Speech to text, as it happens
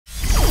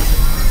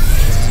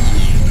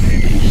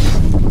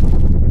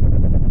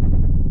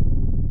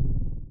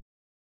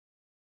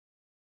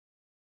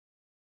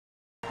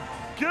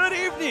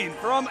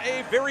from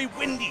a very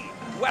windy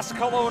West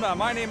Kelowna.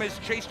 My name is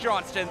Chase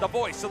Johnston, the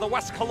voice of the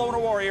West Kelowna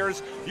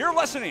Warriors. You're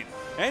listening,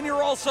 and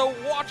you're also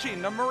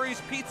watching the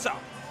Murray's Pizza.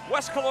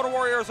 West Kelowna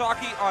Warriors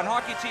hockey on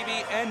Hockey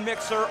TV and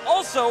Mixer,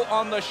 also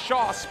on the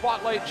Shaw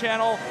Spotlight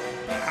channel,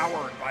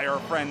 powered by our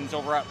friends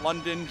over at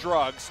London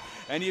Drugs.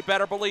 And you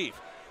better believe,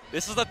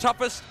 this is the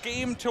toughest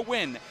game to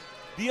win.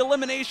 The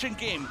elimination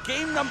game.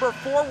 Game number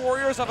 4,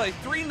 Warriors have a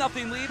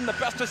 3-0 lead in the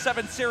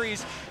best-of-7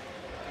 series.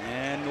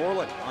 And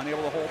Norland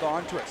unable to hold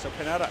on to it. So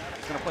Panetta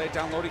is going to play it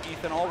down low to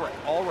Ethan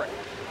Ulrich.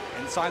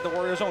 Inside the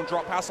Warriors zone,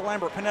 drop pass to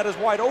Lambert. Panetta's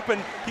wide open.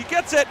 He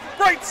gets it.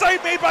 Great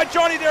save made by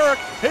Johnny Derrick.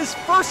 His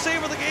first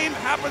save of the game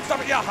happens to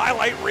be a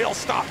highlight reel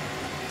stop.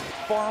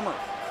 Farmer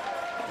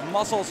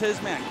muscles his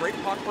man. Great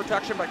puck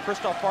protection by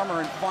Christoph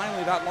Farmer. And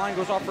finally that line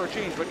goes off for a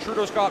change. But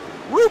Trudeau's got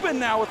Rubin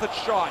now with a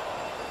shot.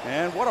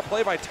 And what a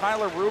play by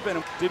Tyler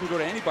Rubin. Didn't go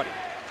to anybody.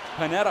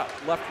 Panetta,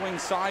 left wing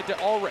side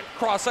to Ulrich.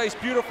 Cross ice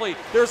beautifully.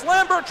 There's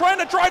Lambert trying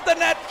to drive the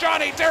net.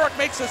 Johnny Derrick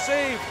makes a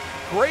save.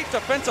 Great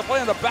defensive play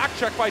on the back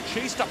check by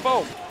Chase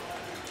Defoe.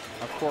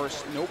 Of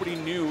course, nobody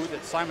knew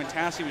that Simon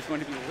Tassi was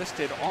going to be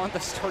listed on the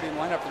starting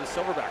lineup for the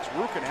Silverbacks.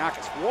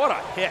 Rukanakis, what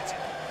a hit.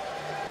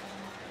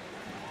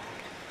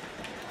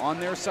 On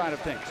their side of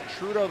things,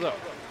 Trudeau though,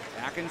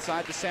 back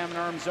inside the Salmon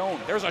arm zone.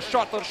 There's a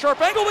shot to the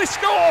sharp angle, they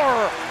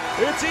score!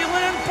 It's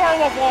Elan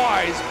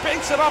Barlavois,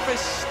 banks it up, is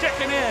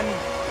sticking in,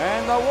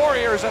 and the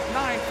Warriors at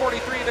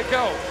 9:43 to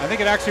go. I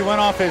think it actually went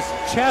off his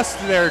chest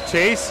there,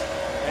 Chase.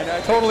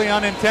 And totally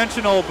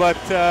unintentional, but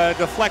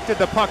deflected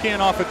the puck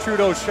in off of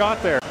Trudeau's shot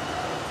there.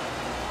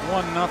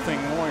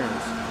 1-0 Warriors.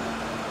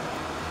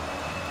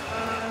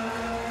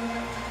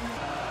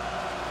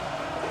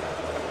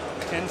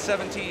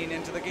 .17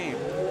 into the game.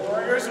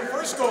 Warriors'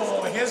 first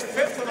goal, his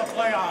 5th of the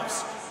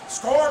playoffs.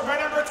 Scored by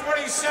number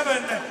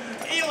 27,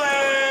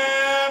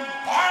 Elan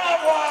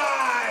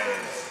Barlavois.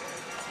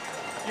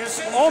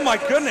 Oh my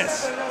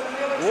goodness.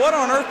 What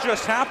on earth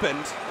just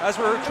happened? As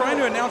we're trying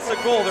to announce the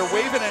goal, they're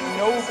waving at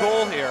no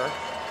goal here.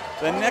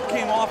 The net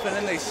came off and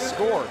then they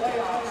scored.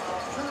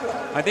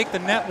 I think the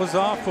net was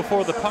off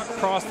before the puck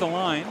crossed the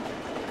line.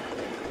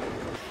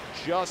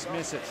 Just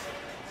misses.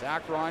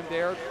 Zach Rhyme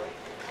there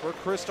for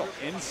Crystal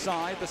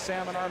inside the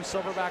Salmon Arm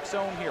Silverback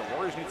zone here.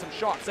 Warriors need some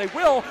shots. They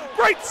will.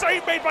 Great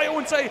save made by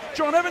Owen Say.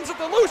 John Evans at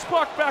the loose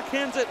puck,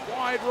 backhands it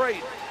wide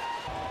right.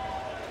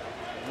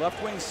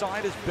 Left wing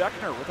side is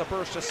Beckner with a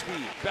burst of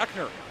speed.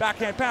 Beckner,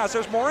 backhand pass.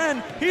 There's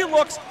Morin. He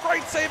looks.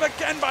 Great save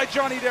again by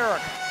Johnny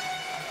Derrick.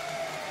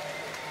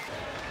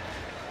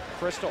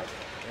 Crystal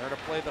there to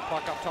play the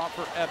puck up top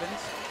for Evans.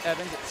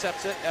 Evans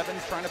accepts it.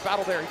 Evans trying to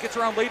battle there. He gets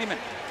around Ladyman.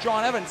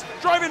 John Evans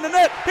driving the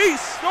net.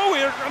 No,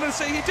 we're going to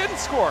say he didn't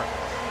score.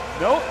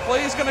 Nope,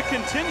 play is going to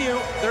continue.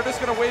 They're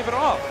just going to wave it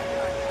off.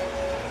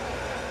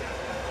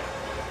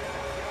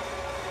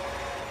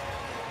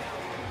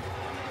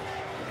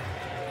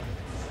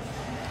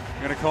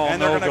 You're going to call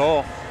no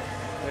goal.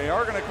 They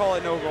are going to call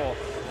it no goal.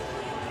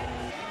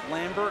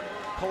 Lambert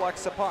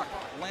collects the puck.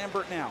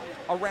 Lambert now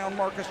around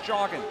Marcus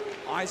Joggin.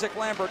 Isaac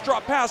Lambert,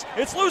 drop pass.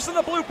 It's loose in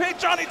the blue paint.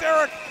 Johnny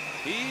Derrick.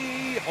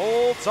 He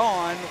holds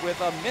on with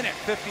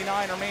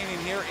 1:59 remaining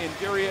here in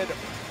period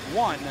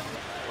 1.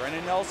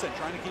 Brennan Nelson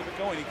trying to keep it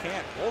going. He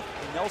can't. Both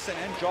Nelson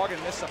and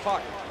Joggin miss the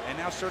puck. And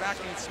now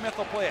Serdaki and Smith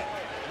will play it.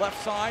 Left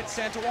side,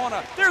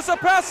 Santawana. There's a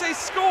pass. They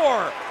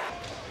score.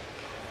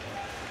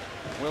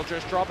 We'll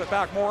just drop it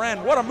back.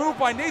 Morin. What a move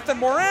by Nathan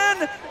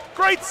Morin.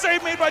 Great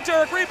save made by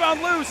Derrick.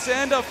 Rebound loose.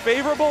 And a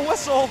favorable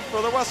whistle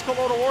for the West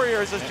Kelowna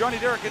Warriors as Johnny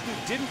Derrick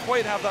didn't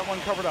quite have that one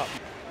covered up.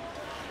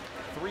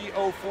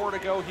 3:04 to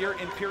go here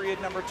in period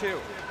number 2.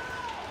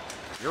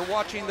 You're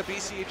watching the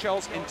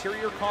BCHL's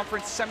Interior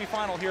Conference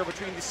semifinal here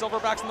between the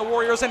Silverbacks and the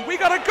Warriors, and we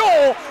got a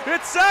goal!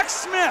 It's Zach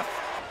Smith!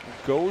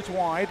 Goes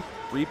wide.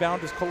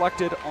 Rebound is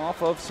collected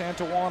off of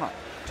Santawana.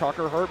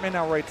 Tucker Hartman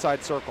now right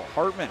side circle.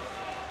 Hartman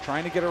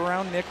trying to get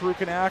around Nick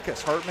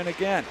Rukanakis. Hartman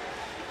again.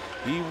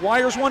 He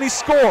wires one, he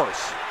scores!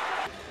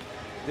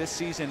 This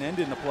season and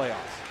in the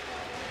playoffs.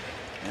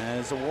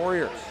 As the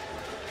Warriors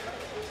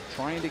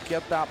trying to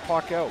get that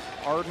puck out.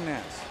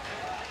 Ardenaz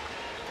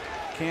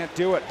can't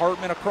do it.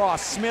 Hartman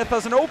across. Smith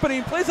has an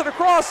opening, plays it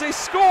across. They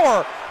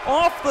score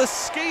off the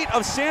skate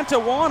of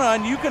Santawana,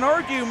 and you can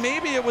argue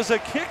maybe it was a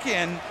kick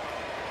in.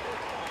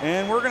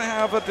 And we're going to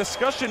have a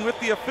discussion with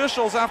the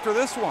officials after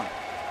this one.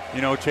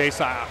 You know, Chase,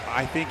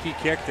 I think he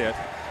kicked it.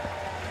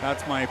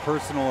 That's my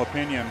personal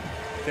opinion.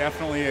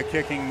 Definitely a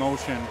kicking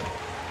motion.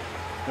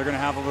 They're going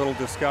to have a little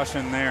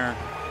discussion there.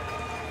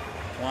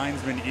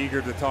 Linesman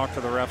eager to talk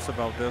to the refs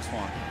about this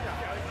one.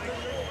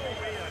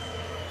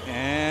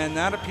 And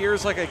that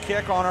appears like a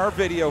kick on our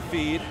video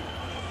feed.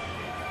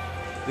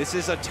 This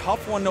is a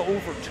tough one to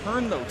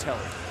overturn though, Telly.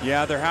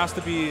 Yeah, there has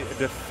to be a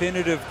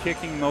definitive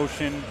kicking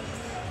motion,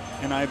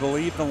 and I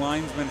believe the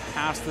linesman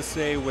has to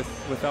say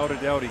without a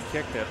doubt he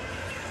kicked it.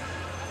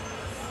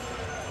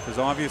 Because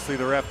obviously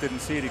the ref didn't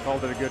see it, he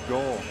called it a good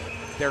goal.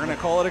 They're going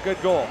to call it a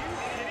good goal.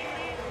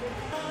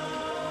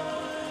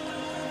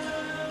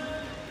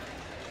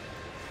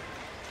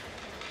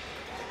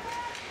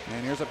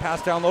 And here's a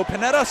pass down low.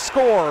 Panetta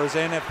scores,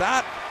 and if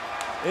that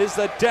is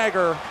the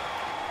dagger.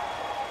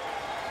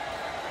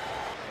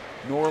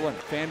 Norland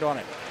fanned on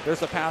it.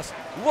 There's a pass.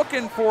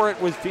 Looking for it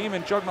was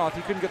Damon Jugnoth.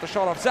 He couldn't get the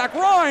shot off. Zach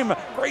Rime!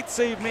 Great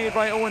save made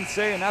by Owen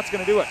Say, and that's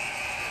going to do it.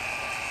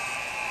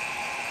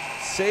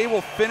 Say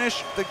will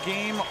finish the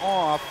game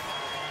off